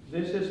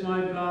 This is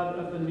my blood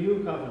of the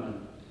new covenant,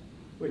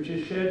 which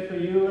is shed for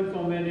you and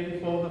for many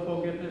for the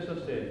forgiveness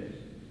of sins.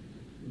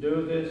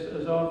 Do this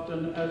as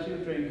often as you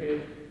drink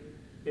it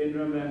in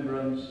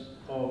remembrance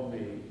of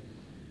me."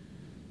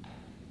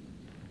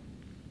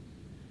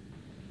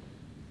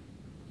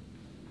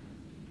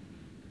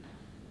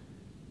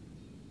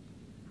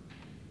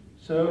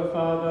 So,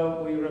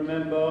 Father, we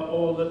remember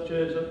all that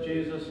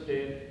Jesus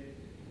did.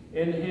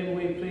 In him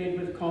we plead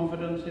with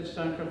confidence his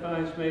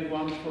sacrifice made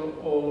once for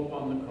all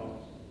upon the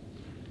cross.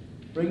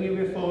 Bringing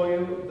before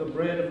you the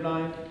bread of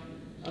life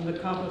and the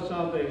cup of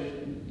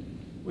salvation,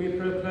 we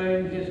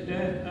proclaim his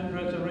death and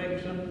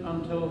resurrection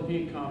until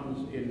he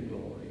comes in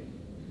glory.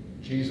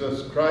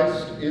 Jesus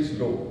Christ is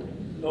Lord.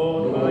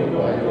 Lord, by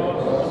your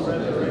cross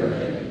and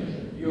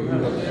resurrection, you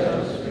have set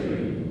us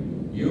free.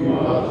 You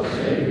are the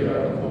Saviour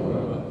of all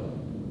of us.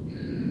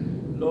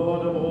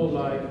 Lord of all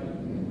life,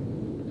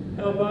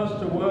 help us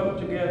to work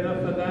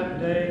together for that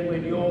day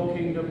when your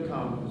kingdom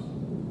comes,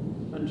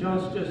 and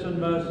justice and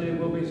mercy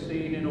will be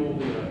seen in all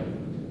the earth.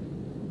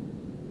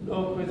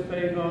 Look with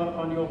favour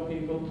on your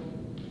people,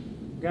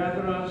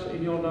 gather us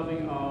in your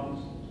loving arms,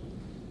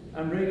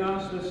 and bring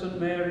us with St.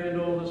 Mary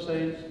and all the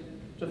saints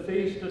to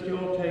feast at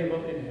your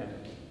table in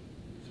heaven.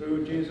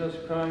 Through Jesus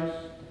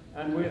Christ,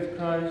 and with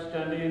Christ,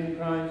 and in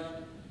Christ,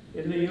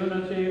 in the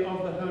unity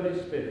of the Holy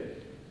Spirit,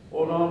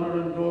 all honour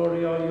and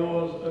glory are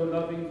yours, O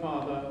loving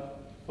Father,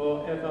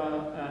 for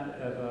ever and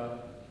ever.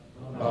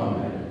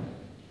 Amen.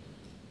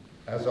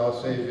 As our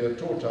Saviour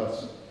taught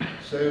us,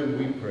 so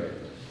we pray.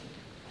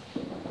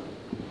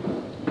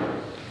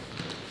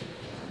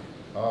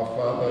 Our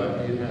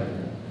Father in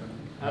heaven,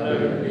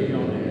 hallowed be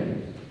your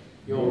name.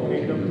 Your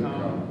kingdom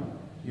come,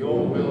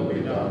 your will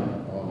be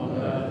done, on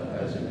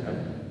earth as in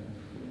heaven.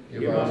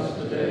 Give us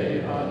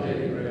today our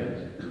daily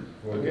bread.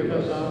 Forgive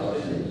us our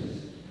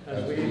sins,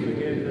 as we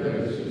forgive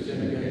those who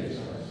sin against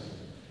us.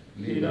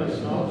 Lead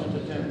us not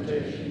into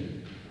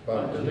temptation,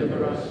 but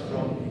deliver us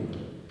from evil.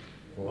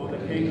 For the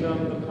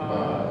kingdom, the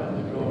power, and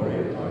the glory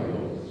are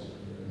yours,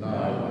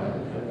 now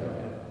and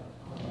forever.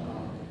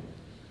 Amen.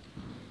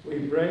 We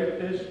break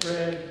this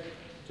bread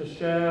to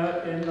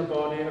share in the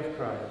body of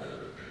Christ.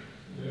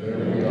 Though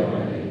we are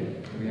many,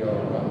 we are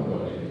one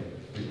body,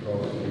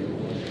 because we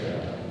all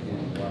share in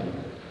one.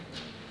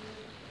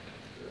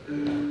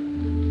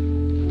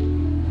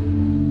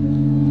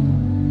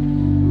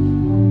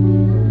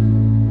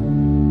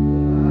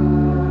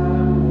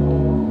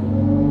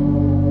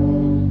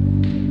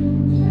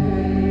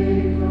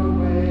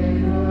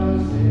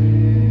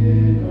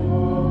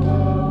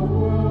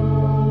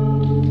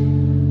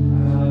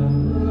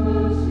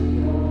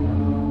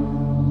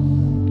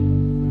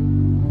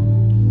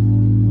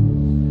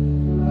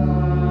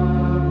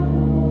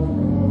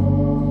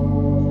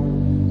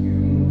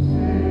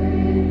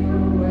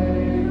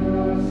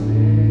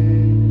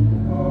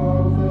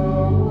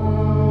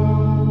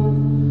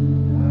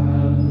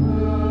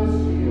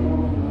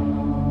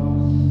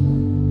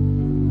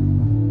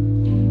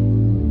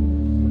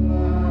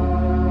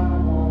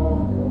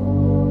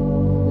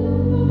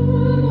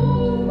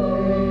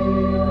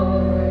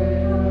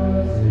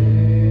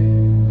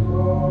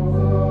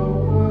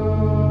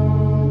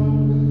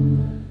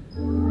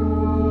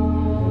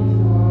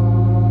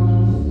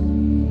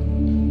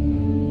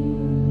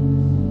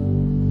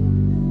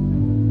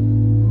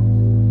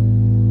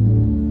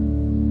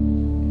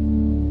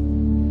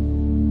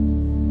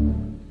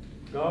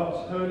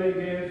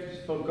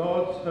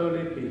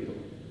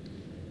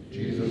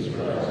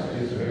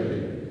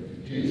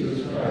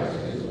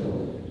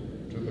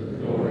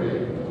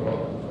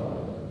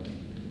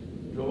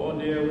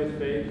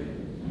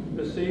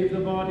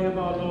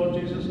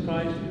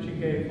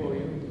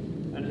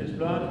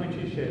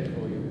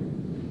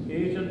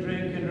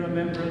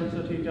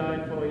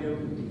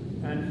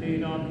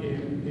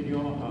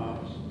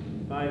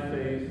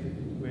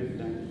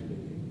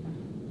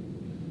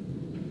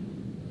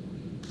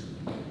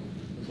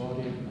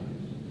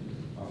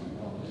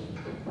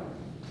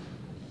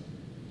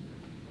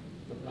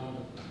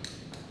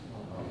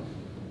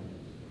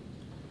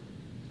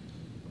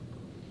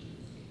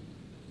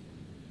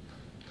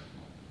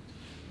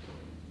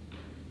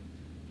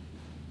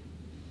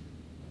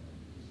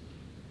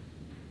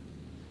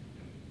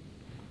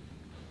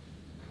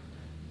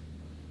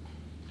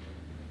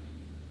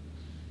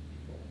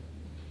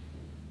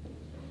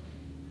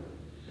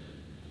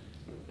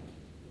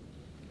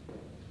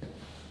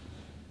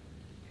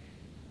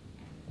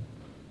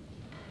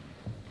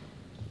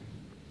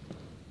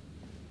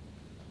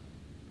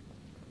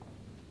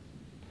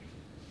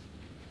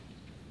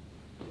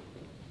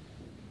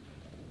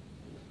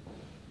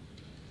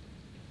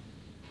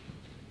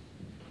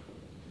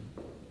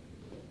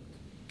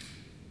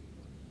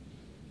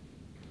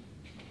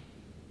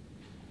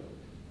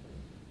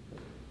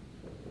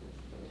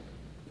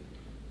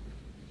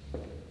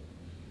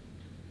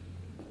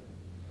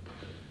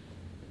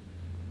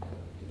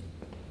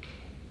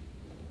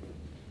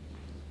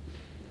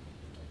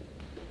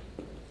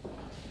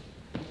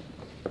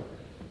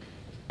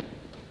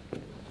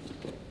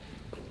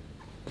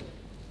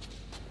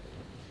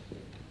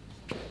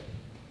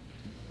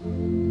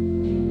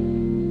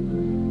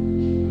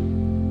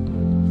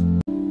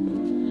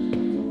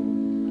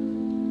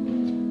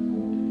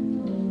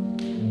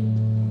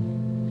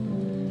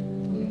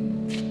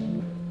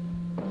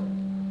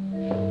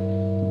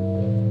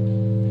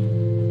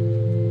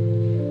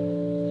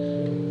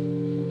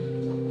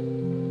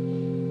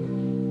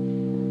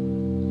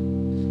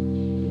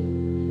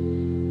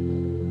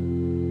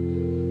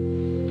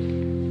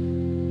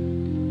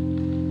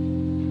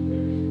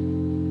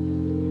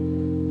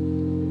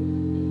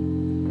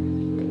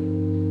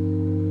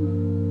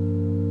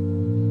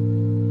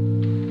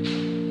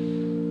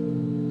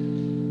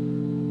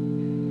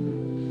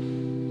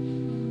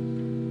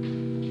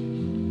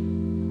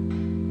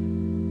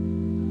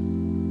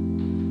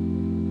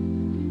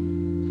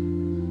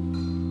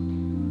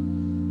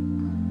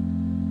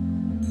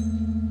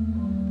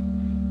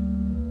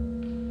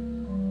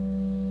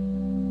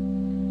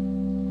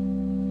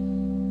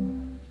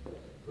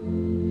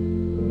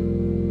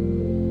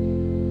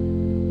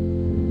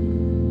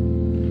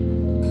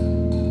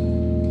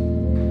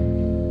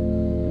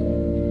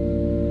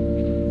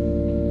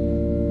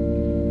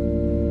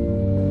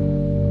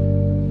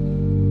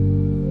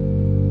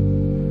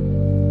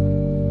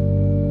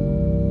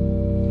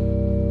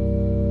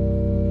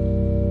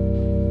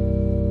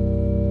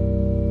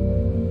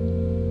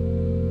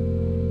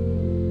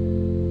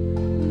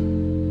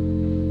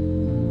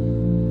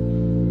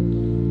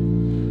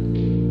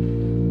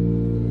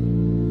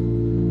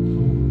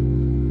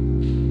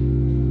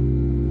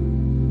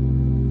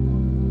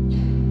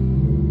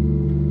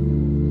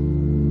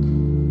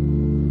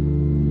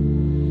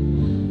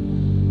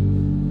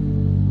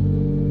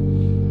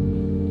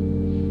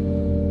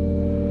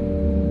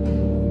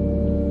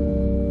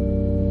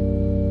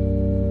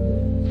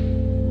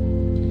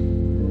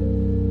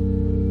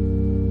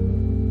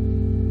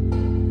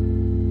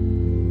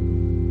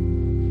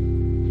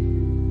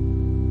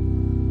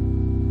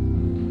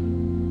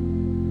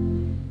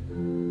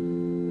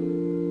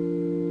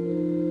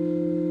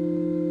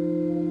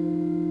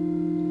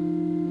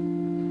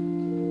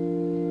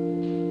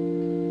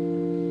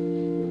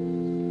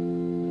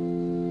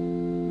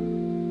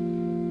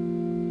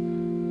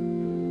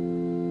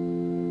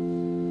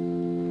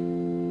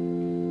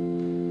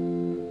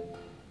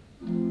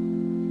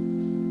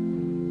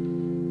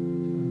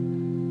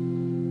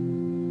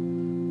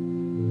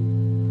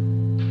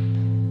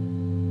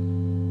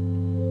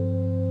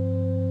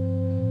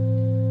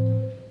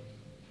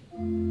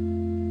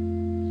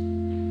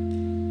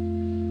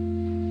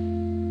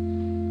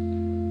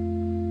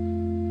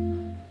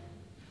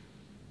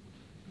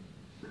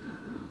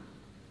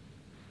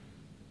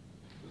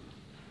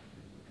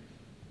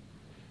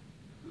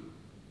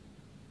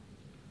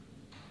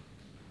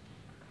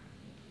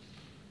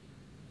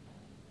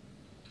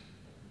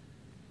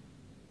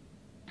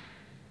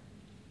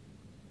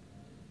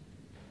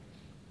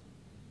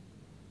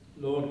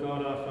 Lord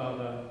God our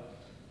Father,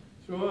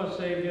 through our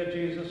Saviour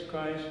Jesus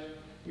Christ,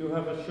 you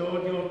have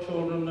assured your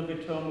children of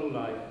eternal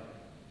life,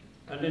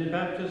 and in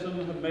baptism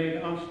have made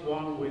us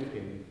one with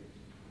him.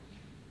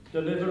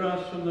 Deliver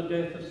us from the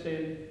death of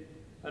sin,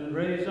 and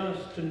raise us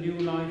to new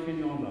life in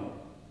your love,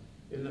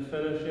 in the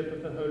fellowship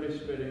of the Holy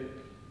Spirit,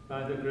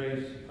 by the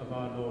grace of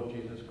our Lord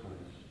Jesus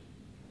Christ.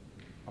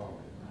 Amen.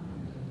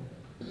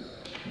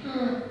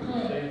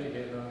 Say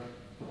together,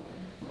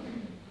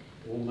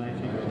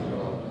 Almighty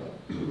God,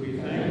 we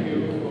thank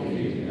you for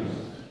feeding us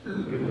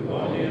with the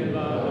body and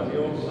blood of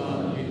your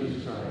Son,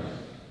 Jesus Christ.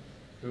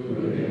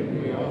 Through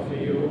him we offer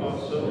you our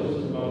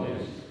souls and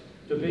bodies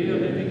to be a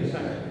living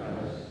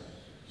sacrifice.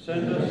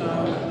 Send us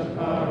out in the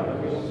power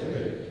of your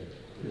Spirit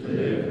to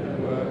live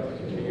and work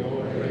to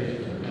your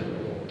praise and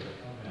glory.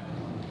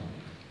 Amen.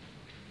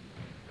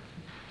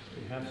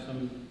 We have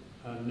some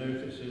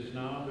notices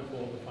now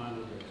before the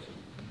final blessing.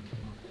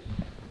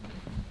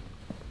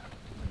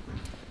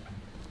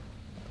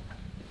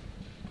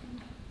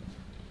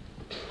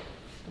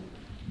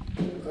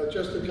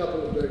 Just a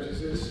couple of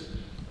notices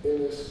in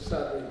this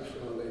sad week for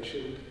our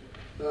nation.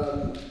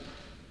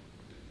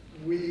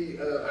 We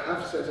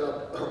have set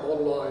up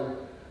online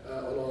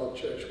on our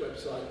church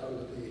website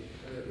under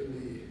in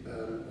the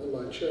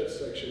online church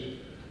section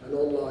an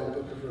online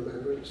book of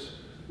remembrance.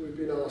 We've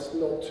been asked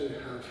not to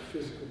have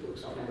physical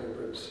books of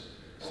remembrance,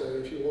 so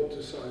if you want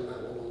to sign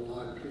that one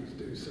online, please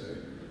do so.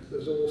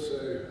 There's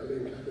also a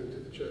link, I think, to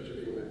the Church of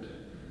England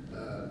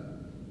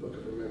book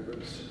of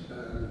remembrance,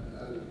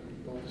 and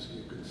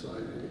obviously you can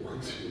sign any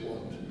ones you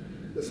want.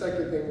 The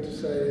second thing to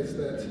say is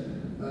that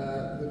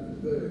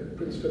the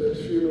Prince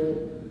Philip's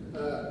funeral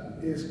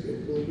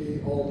will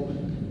be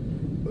on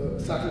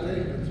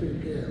Saturday at 3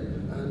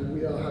 p.m. and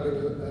we are having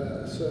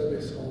a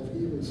service of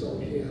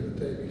evensong here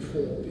the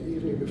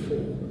evening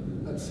before,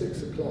 at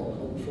 6 o'clock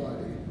on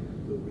Friday.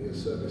 There will be a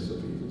service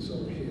of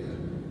evensong here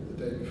the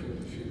day before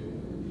the funeral.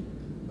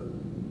 No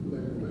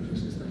more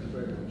notices. Thank you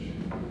very much.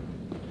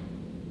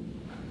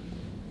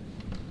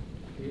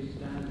 Please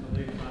stand for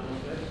the final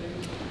blessing.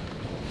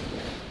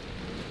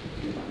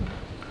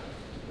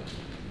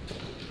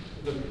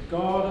 The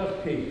God of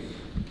peace,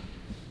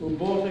 who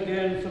brought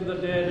again from the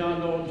dead our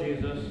Lord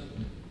Jesus,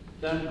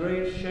 that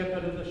great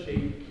shepherd of the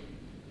sheep,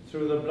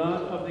 through the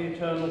blood of the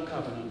eternal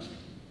covenant,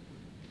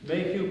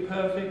 make you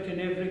perfect in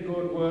every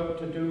good work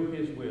to do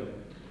his will,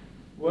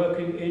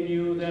 working in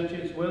you that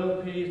is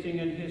well-pleasing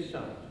in his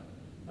sight,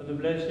 and the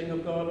blessing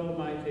of God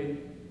Almighty,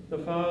 the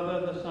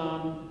Father, the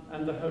Son,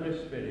 and the Holy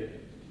Spirit,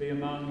 be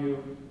among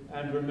you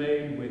and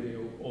remain with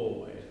you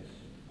always.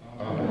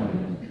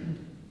 Amen.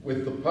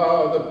 With the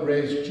power that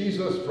raised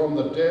Jesus from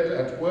the dead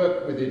at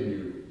work within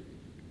you,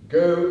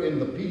 go in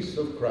the peace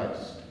of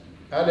Christ.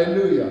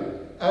 Alleluia,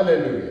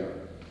 alleluia.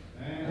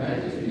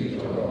 Thanks be to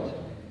God.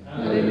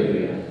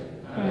 Alleluia,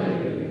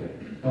 alleluia.